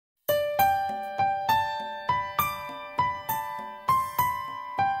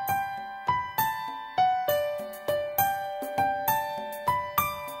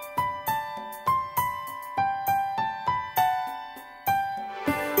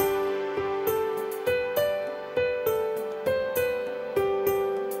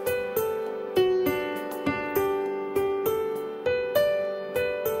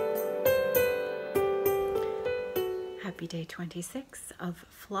26 of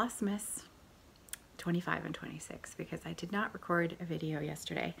Flossmas 25 and 26 because I did not record a video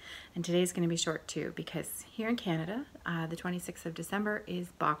yesterday, and today's going to be short too because here in Canada the 26th of December is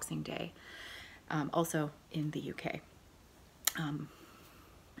Boxing Day, also in the UK.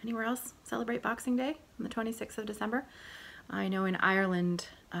 Anywhere else celebrate Boxing Day on the 26th of December? I know in Ireland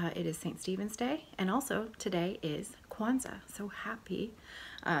it is St. Stephen's Day, and also today is Kwanzaa, so happy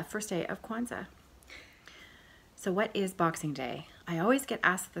first day of Kwanzaa. So what is Boxing Day? I always get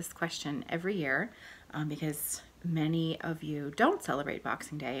asked this question every year because many of you don't celebrate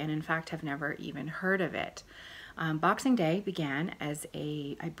Boxing Day and in fact have never even heard of it. Boxing Day began as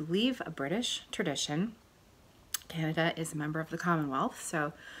I believe, a British tradition. Canada is a member of the Commonwealth,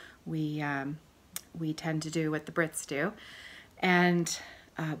 so we tend to do what the Brits do. And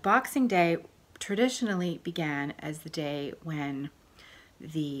Boxing Day traditionally began as the day when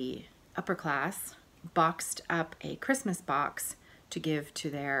the upper class boxed up a Christmas box to give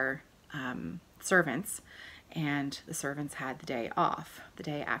to their servants, and the servants had the day off, the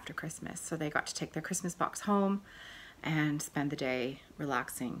day after Christmas, so they got to take their Christmas box home and spend the day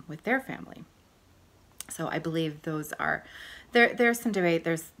relaxing with their family. So I believe those are, there's some debate,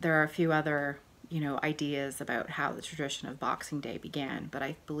 there are a few other ideas about how the tradition of Boxing Day began, but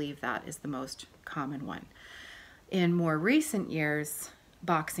I believe that is the most common one. In more recent years,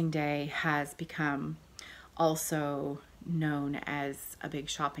 Boxing Day has become also known as a big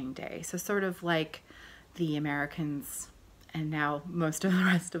shopping day. So sort of like the Americans and now most of the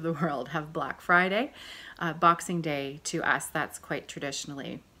rest of the world have Black Friday, Boxing Day to us, that's quite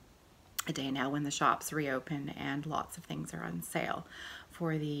traditionally a day now when the shops reopen and lots of things are on sale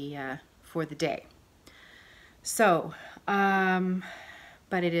for the day. So,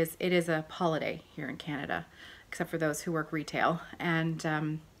 but it is a holiday here in Canada, except for those who work retail,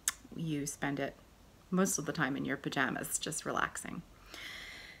 and you spend it most of the time in your pajamas, just relaxing.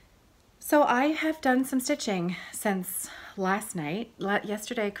 So I have done some stitching since last night.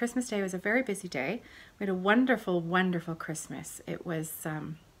 Yesterday, Christmas Day, was a very busy day. We had a wonderful, wonderful Christmas. It was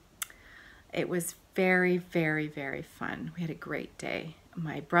very, very, very fun. We had a great day.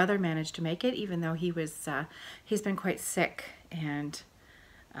 My brother managed to make it, even though he's been quite sick, and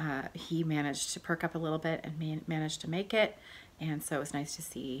he managed to perk up a little bit and managed to make it. And so it was nice to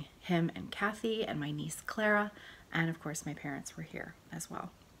see him and Kathy and my niece Clara, and of course my parents were here as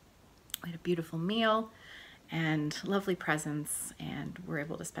well. We had a beautiful meal and lovely presents, and we're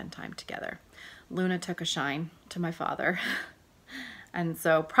able to spend time together. Luna took a shine to my father. And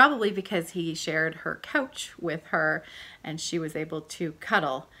so probably because he shared her couch with her and she was able to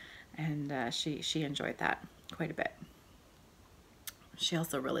cuddle, and she enjoyed that quite a bit. She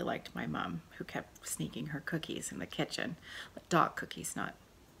also really liked my mom, who kept sneaking her cookies in the kitchen. Dog cookies, not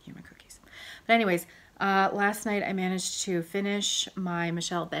human cookies. But anyways, last night I managed to finish my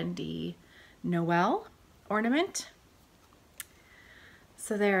Bendy Noel ornament.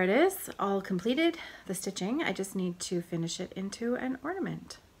 So there it is, all completed, the stitching. I just need to finish it into an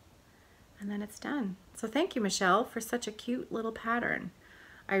ornament, and then it's done. So thank you, Michelle, for such a cute little pattern.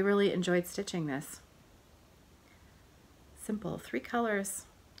 I really enjoyed stitching this. Simple, 3 colors,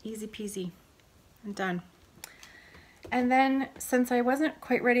 easy peasy, and done. And then, since I wasn't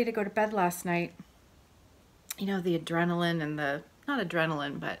quite ready to go to bed last night, the adrenaline and not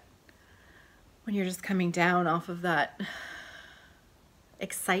adrenaline, but when you're just coming down off of that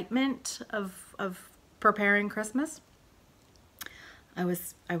excitement of preparing Christmas, I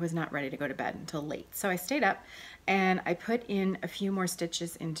was not ready to go to bed until late. So I stayed up and I put in a few more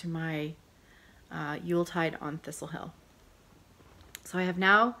stitches into my Yuletide on Thistle Hill. So I have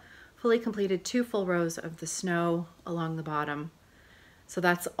now fully completed 2 full rows of the snow along the bottom. So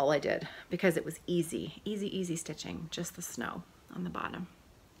that's all I did because it was easy stitching, just the snow on the bottom.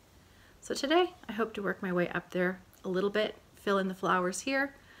 So today I hope to work my way up there a little bit, fill in the flowers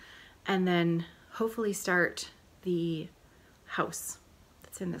here, and then hopefully start the house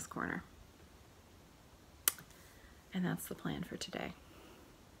that's in this corner. And that's the plan for today.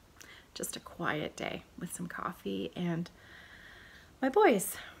 Just a quiet day with some coffee and my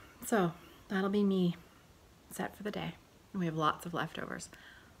boys. So that'll be me set for the day. And we have lots of leftovers.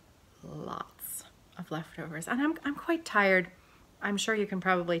 Lots of leftovers. And I'm quite tired. I'm sure you can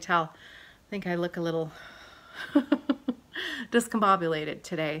probably tell. I think I look a little discombobulated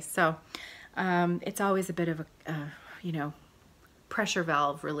today. So it's always a bit of a, pressure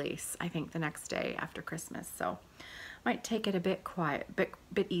valve release, I think, the next day after Christmas. So might take it a bit quiet,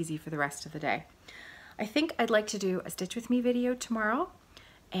 bit easy for the rest of the day. I think I'd like to do a Stitch With Me video tomorrow,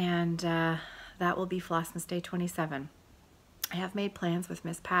 and that will be Flossmas Day 27. I have made plans with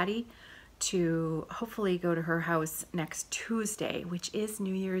Ms Pattie to hopefully go to her house next Tuesday, which is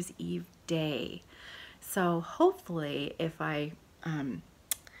New Year's Eve day. So hopefully if I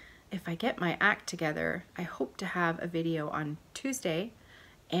get my act together, I hope to have a video on Tuesday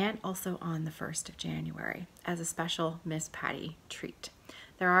and also on the 1st of January as a special Ms Pattie treat.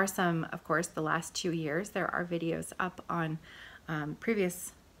 There are some, of course, the last 2 years, there are videos up on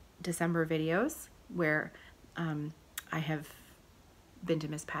previous December videos where I have been to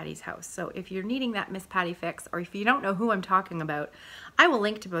Ms Pattie's house. So if you're needing that Ms Pattie fix, or if you don't know who I'm talking about, I will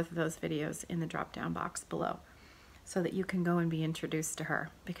link to both of those videos in the drop down box below so that you can go and be introduced to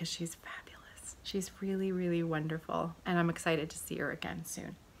her, because she's fabulous. She's really, really wonderful, and I'm excited to see her again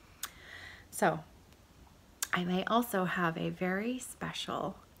soon. So I may also have a very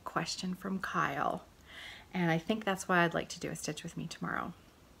special question from Kyle, and I think that's why I'd like to do a stitch with me tomorrow.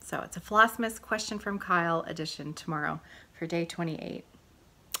 So it's a Flossmas question from Kyle edition tomorrow for day 28.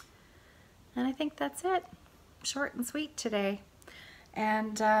 And I think that's it. Short and sweet today.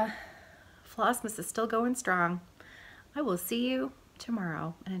 And Flossmas is still going strong. I will see you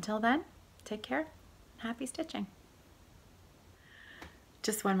tomorrow. And until then, take care. Happy stitching.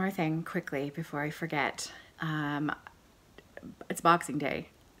 Just one more thing quickly before I forget. It's Boxing Day.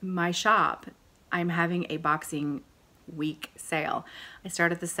 My shop, I'm having a Boxing Week sale. I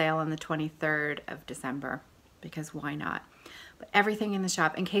started the sale on the 23rd of December because why not? But everything in the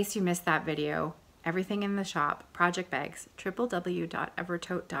shop, in case you missed that video, everything in the shop, project bags,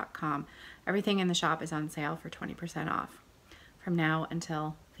 www.evertote.com, everything in the shop is on sale for 20% off from now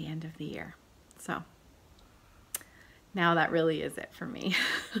until the end of the year. So now that really is it for me.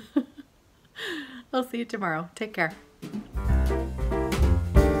 I'll see you tomorrow. Take care.